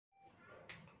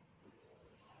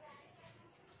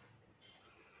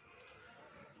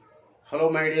Hello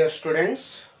my dear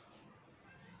students.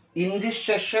 In this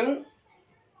session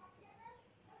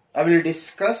I will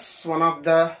discuss one of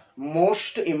the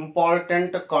most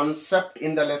important concept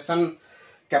in the lesson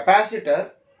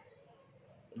capacitor,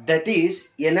 that is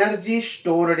energy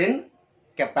stored in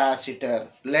capacitor.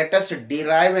 Let us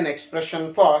derive an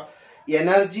expression for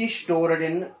energy stored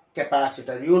in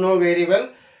capacitor. You know very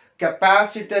well,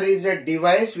 capacitor is a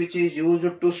device which is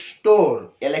used to store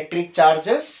electric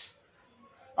charges,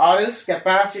 or else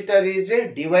capacitor is a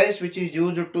device which is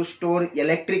used to store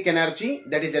electric energy,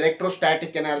 that is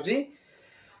electrostatic energy.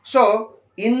 So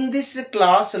in this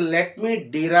class, let me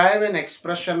derive an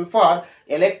expression for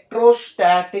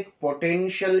electrostatic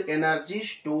potential energy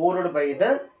stored by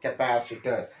the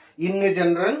capacitor. In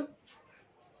general,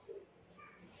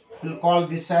 we'll call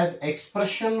this as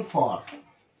expression for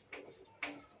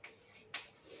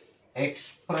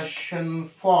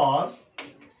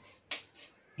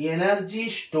energy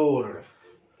stored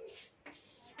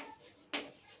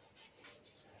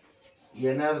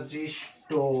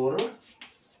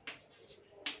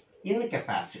in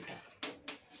capacitor.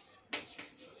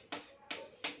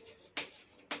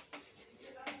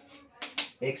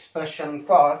 Expression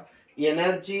for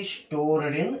energy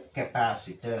stored in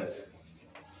capacitor.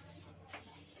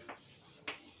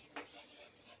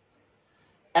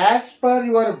 As per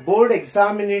your board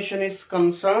examination is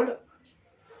concerned,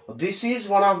 this is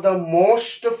one of the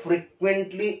most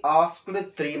frequently asked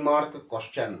 3-mark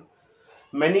question.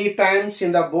 Many times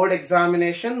in the board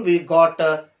examination we got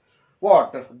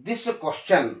this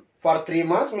question for 3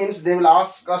 marks, means they will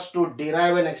ask us to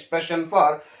derive an expression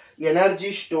for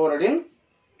energy stored in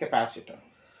capacitor.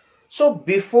 So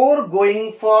before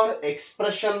going for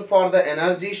expression for the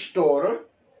energy stored,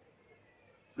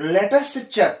 let us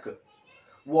check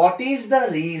what is the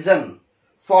reason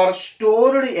for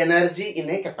stored energy in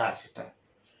a capacitor.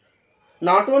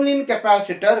 Not only in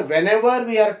capacitor, whenever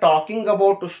we are talking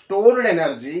about stored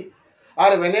energy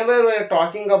or whenever we are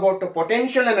talking about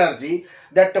potential energy,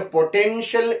 that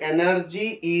potential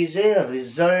energy is a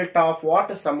result of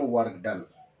what? Some work done.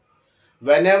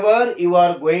 Whenever you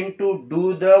are going to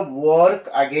do the work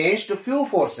against few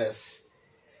forces,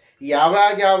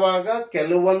 ಯಾವಾಗ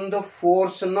ಕೆಲವೊಂದು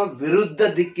force ನ ವಿರುದ್ಧ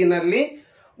ದಿಕ್ಕಿನಲ್ಲಿ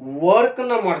work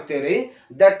na ಮಾಡ್ತೀರಿ,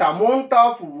 that amount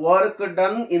of work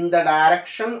done in the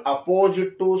direction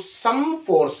opposite to some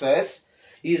forces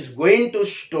is going to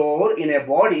store in a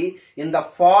body in the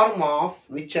form of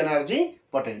which energy?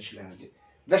 Potential energy.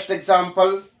 Best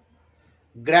example,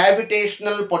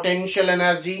 gravitational potential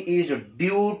energy is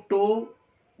due to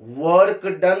work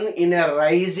done in a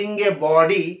rising a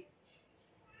body,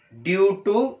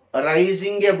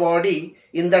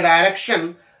 in the direction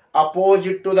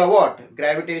opposite to the what?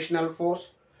 Gravitational force.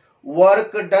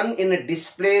 Work done in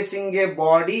displacing a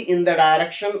body in the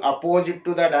direction opposite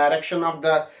to the direction of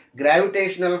the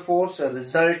gravitational force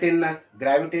result in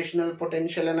gravitational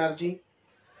potential energy.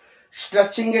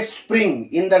 Stretching a spring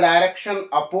in the direction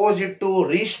opposite to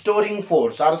restoring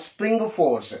force or spring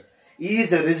force is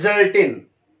result in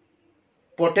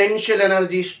potential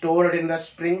energy stored in the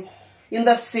spring. In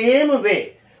the same way,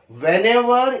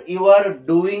 whenever you are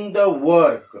doing the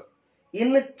work in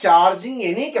charging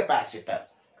any capacitor,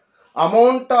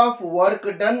 amount of work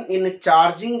done in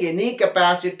charging any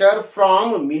capacitor from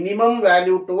minimum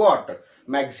value to what?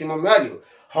 Maximum value.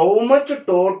 How much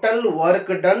total work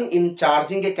done in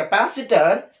charging a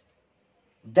capacitor,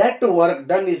 that work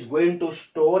done is going to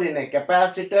store in a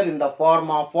capacitor in the form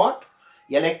of what?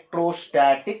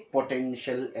 Electrostatic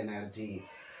potential energy.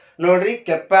 Nodri,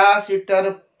 capacitor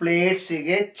plates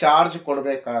ಗೆ charge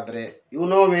ಕೊಡಬೇಕಾದ್ರೆ, you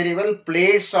know very well,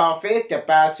 plates of a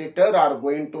capacitor are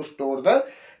going to store the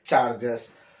charges.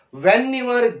 When you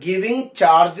are giving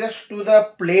charges to the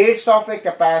plates of a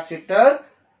capacitor,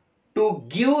 to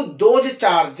give those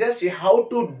charges you have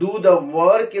to do the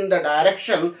work in the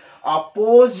direction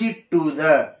opposite to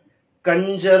the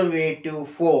conservative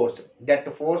force. That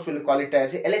force will call it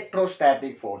as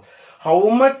electrostatic force. How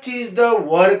much is the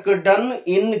work done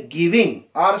in giving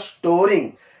or storing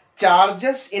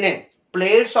charges in a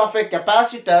plates of a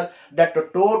capacitor, that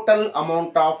total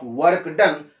amount of work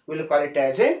done will call it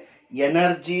as a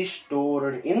energy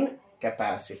stored in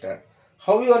capacitor.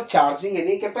 How you are charging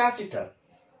any capacitor?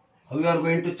 How you are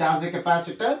going to charge a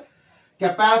capacitor?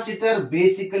 Capacitor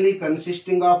basically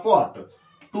consisting of what?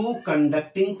 2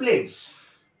 conducting plates.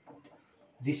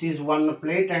 This is one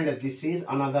plate and this is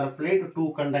another plate,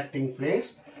 2 conducting plates,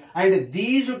 and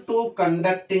these 2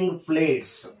 conducting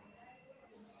plates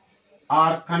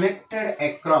are connected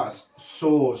across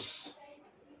source.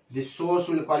 This source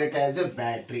will call it as a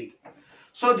battery.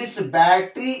 So this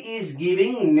battery is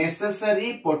giving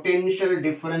necessary potential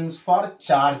difference for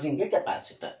charging a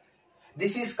capacitor.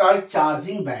 This is called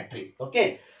charging battery.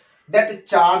 Okay. That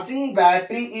charging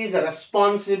battery is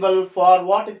responsible for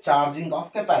what? Charging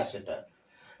of capacitor.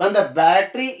 When the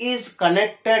battery is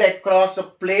connected across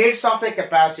plates of a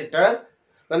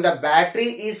capacitor,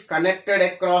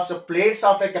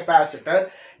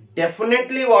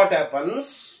 definitely what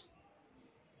happens?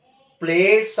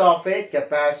 Plates of a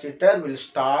capacitor will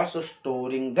start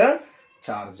storing the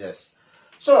charges.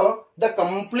 So the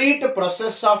complete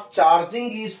process of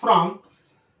charging is from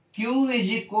Q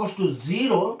is equals to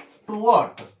 0 to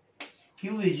what?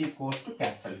 Q is equals to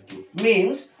capital Q.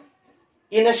 Means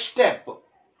in a step,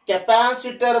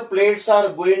 capacitor plates are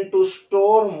going to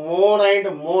store more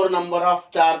and more number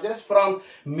of charges from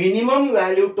minimum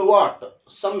value to what?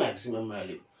 Some maximum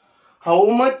value. How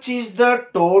much is the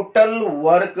total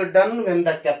work done when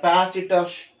the capacitor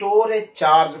store a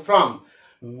charge from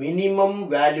minimum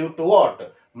value to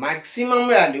what? Maximum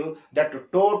value.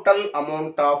 That total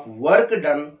amount of work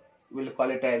done, we'll call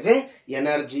it as a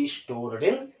energy stored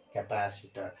in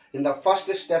capacitor. In the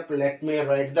first step, let me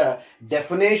write the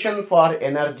definition for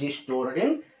energy stored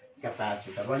in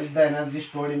capacitor. What is the energy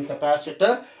stored in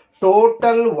capacitor?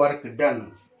 Total work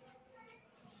done.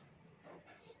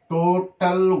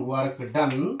 Total work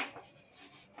done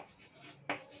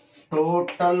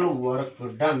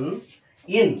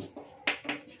in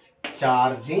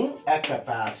charging a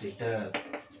capacitor.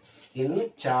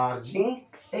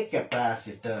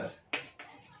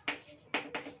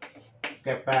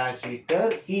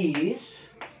 Capacitor is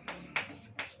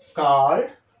called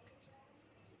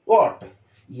what?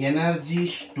 Energy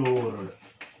stored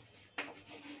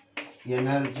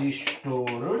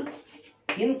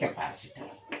in capacitor.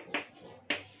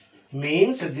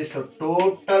 Means this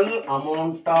total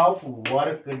amount of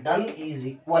work done is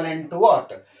equivalent to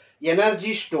what?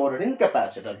 Energy stored in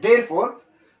capacitor. Therefore,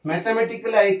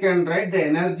 mathematically I can write the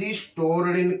energy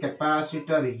stored in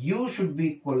capacitor U should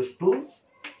be equals to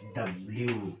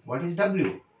W. What is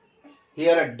W?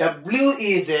 Here W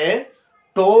is a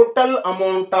total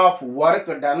amount of work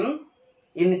done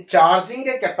in charging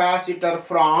a capacitor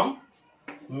from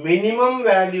minimum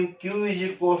value Q is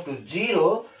equals to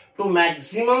 0 to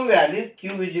maximum value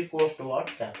Q is equals to what?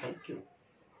 Capital Q.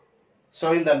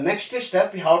 So in the next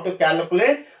step, you have to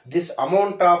calculate this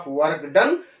amount of work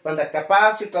done when the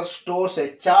capacitor stores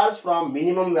a charge from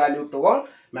minimum value to what?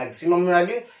 Maximum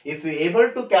value. If we are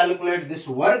able to calculate this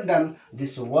work done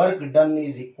is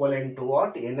equivalent to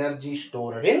what? Energy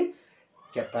stored in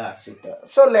capacitor.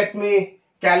 So let me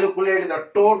calculate the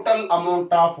total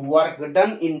amount of work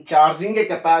done in charging a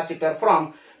capacitor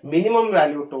from minimum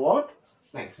value to what?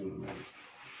 Maximum value.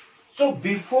 So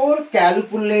before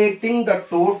calculating the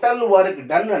total work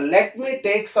done, let me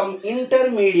take some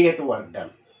intermediate work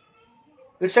done.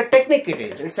 It's a technique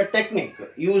It's a technique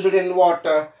used in what?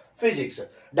 Physics.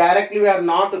 Directly we are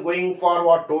not going for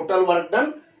what? Total work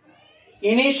done.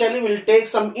 Initially we will take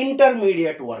some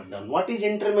intermediate work done. What is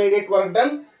intermediate work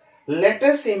done? Let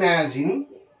us imagine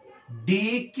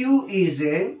dq is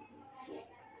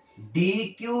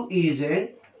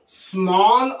a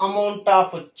small amount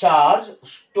of charge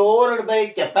stored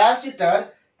by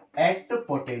capacitor at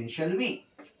potential V.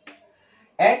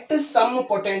 At some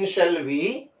potential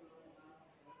V,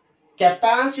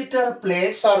 capacitor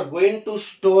plates are going to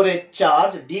store a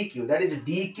charge dq. That is,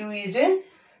 dq is a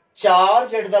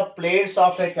charge at the plates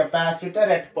of a capacitor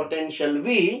at potential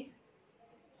V.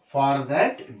 For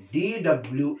that,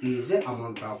 dw is a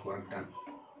amount of work done.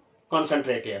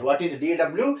 Concentrate here. What is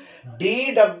dw?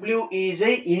 dw is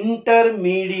a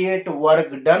intermediate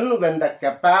work done when the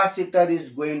capacitor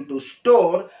is going to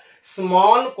store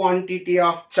small quantity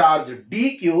of charge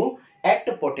dq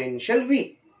at potential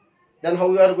V. Then how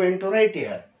we are going to write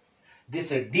here?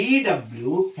 This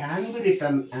dw can be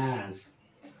written as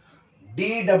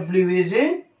dw is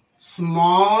a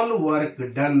small work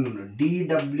done.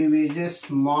 dw is a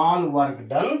small work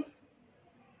done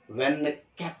when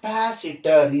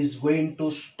capacitor is going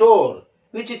to store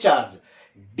which charge?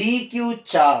 dq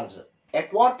charge.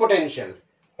 At what potential?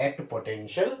 At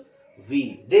potential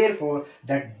V. Therefore,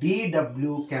 that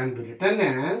dw can be written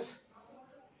as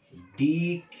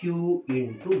dq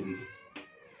into V.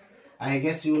 I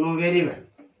guess you know very well.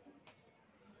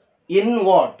 In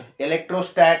what?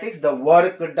 Electrostatics, the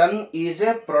work done is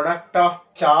a product of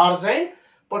charge and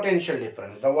potential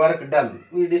difference. The work done,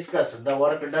 we discussed, the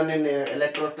work done in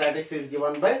electrostatics is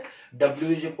given by W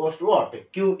is equals to what?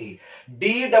 QE.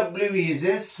 dW is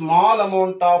a small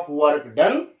amount of work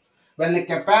done when the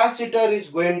capacitor is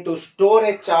going to store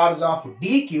a charge of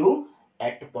dq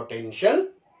at potential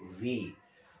V.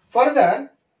 Further,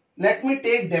 let me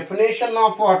take definition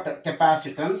of what?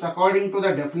 Capacitance. According to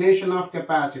the definition of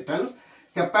capacitance,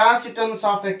 capacitance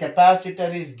of a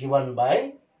capacitor is given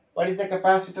by, what is the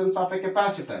capacitance of a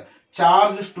capacitor?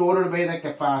 Charge stored by the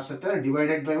capacitor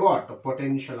divided by what?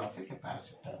 Potential of a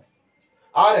capacitor.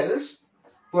 Or else,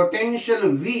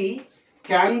 potential V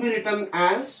can be written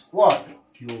as what?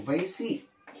 Q by C.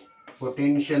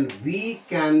 Potential V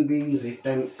can be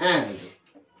written as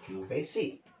Q by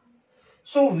C.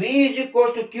 So V is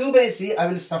equals to Q by C. I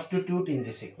will substitute in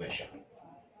this equation.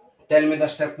 Tell me the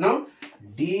step now.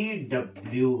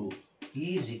 dW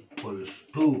is equals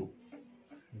to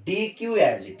dQ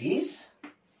as it is.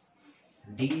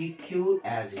 dQ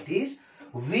as it is.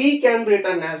 V can be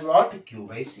written as what? Q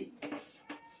by C.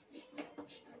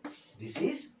 This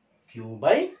is Q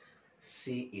by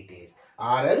C it is.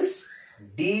 Or else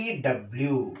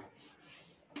dW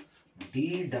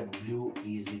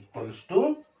is equals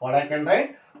to, what I can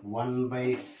write? 1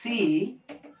 by C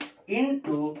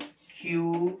into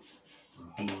Q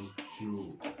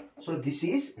dQ. So this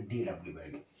is dW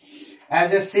value.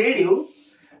 As I said you,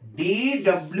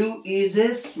 dW is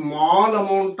a small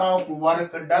amount of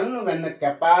work done when the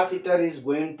capacitor is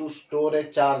going to store a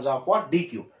charge of what?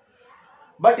 dQ.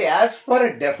 But as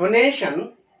per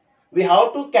definition, we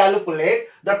have to calculate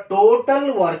the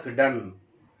total work done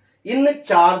in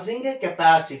charging a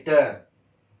capacitor.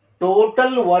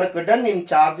 Total work done in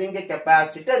charging a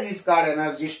capacitor is called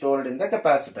energy stored in the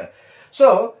capacitor.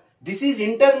 So, this is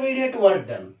intermediate work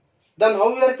done. Then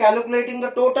how we are calculating the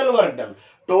total work done?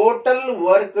 Total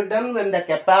work done when the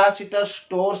capacitor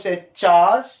stores a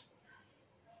charge,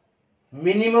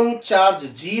 minimum charge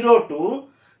 0 to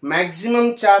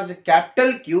maximum charge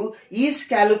capital Q, is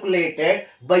calculated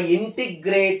by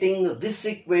integrating this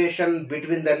equation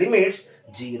between the limits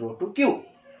 0 to Q.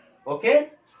 Okay.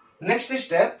 Next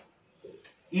step,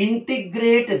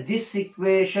 integrate this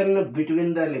equation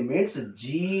between the limits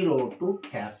 0 to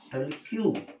capital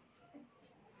Q.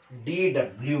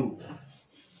 dW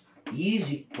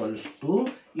is equals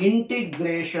to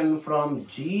integration from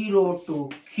 0 to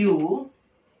Q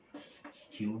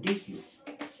dQ.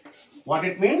 What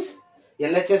it means?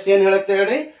 LHS ಏನು ಹೇಳುತ್ತೆ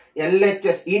ಹೇಳಿ?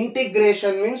 LHS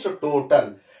integration means total.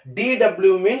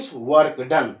 dW means work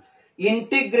done.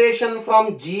 Integration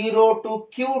from 0 to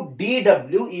Q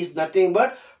dW is nothing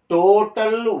but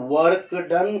total work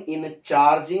done in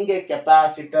charging a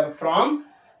capacitor from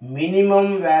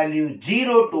minimum value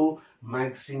 0 to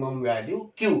maximum value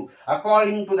Q.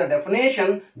 According to the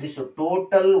definition, this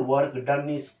total work done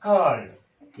is called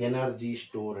energy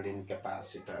stored in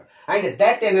capacitor, and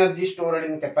that energy stored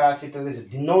in capacitor is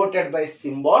denoted by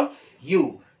symbol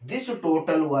U. This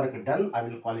total work done, I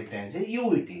will call it as a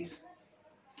U. It is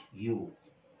U.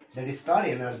 That is called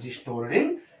energy stored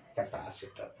in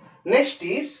capacitor. Next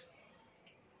is,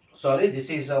 this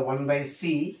is 1 by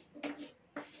C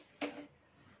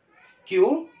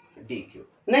Q dQ.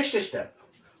 Next step,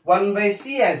 1 by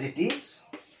C as it is,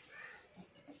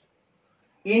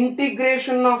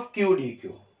 integration of Q dQ.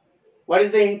 What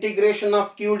is the integration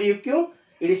of Q dQ?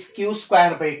 It is Q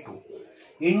square by 2.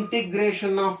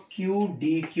 Integration of Q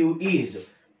dQ is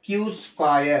Q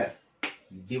square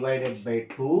divided by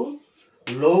 2.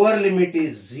 Lower limit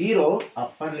is 0,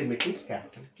 upper limit is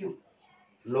capital Q.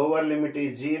 Lower limit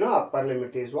is 0, upper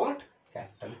limit is what?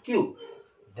 Capital Q.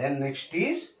 Then next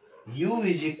is U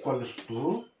is equals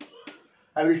to,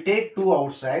 I will take 2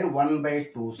 outside, 1 by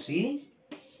 2C.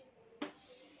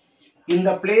 In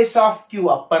the place of Q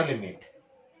upper limit,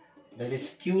 that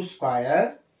is Q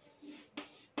square,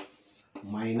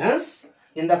 minus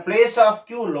in the place of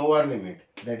Q lower limit,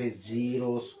 that is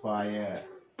 0 square.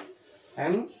 I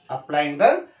am applying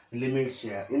the limits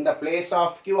here. In the place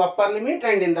of Q upper limit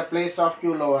and in the place of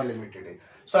Q lower limit it is.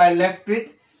 So I left with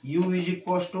U is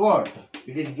equals to what?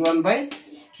 It is given by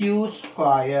Q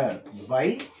square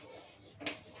by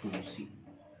 2C.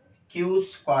 Q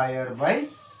square by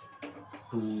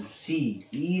 2C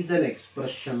is an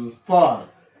expression for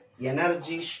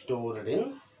energy stored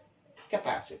in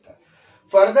capacitor.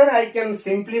 Further, I can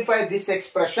simplify this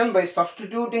expression by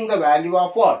substituting the value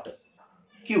of what?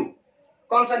 Q.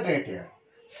 Concentrate here.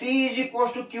 C is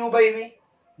equals to Q by V.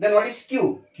 Then what is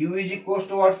Q? Q is equals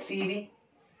to what? CV.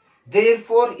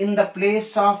 Therefore, in the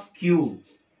place of Q,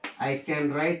 I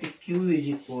can write Q is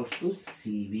equals to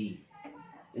CV.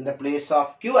 In the place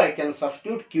of Q, I can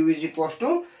substitute Q is equals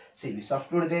to CV.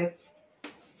 Substitute there.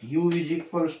 U is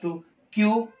equals to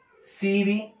Q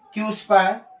CV, Q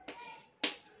square,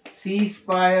 C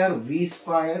square, V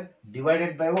square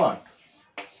divided by what?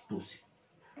 2C.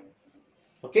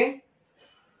 Okay.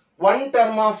 One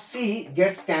term of C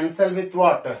gets cancelled with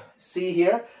what? See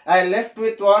here, I left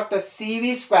with what?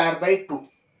 CV square by 2.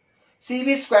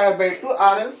 CV square by 2,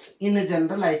 or else in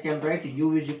general I can write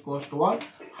U is equals to what?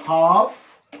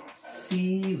 Half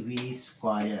CV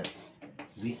square,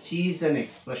 which is an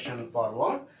expression for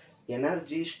what?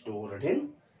 Energy stored in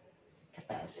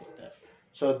capacitor.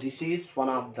 So this is one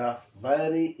of the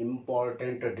very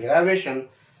important derivation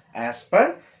as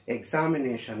per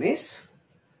examination is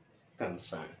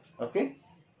concerned. Okay.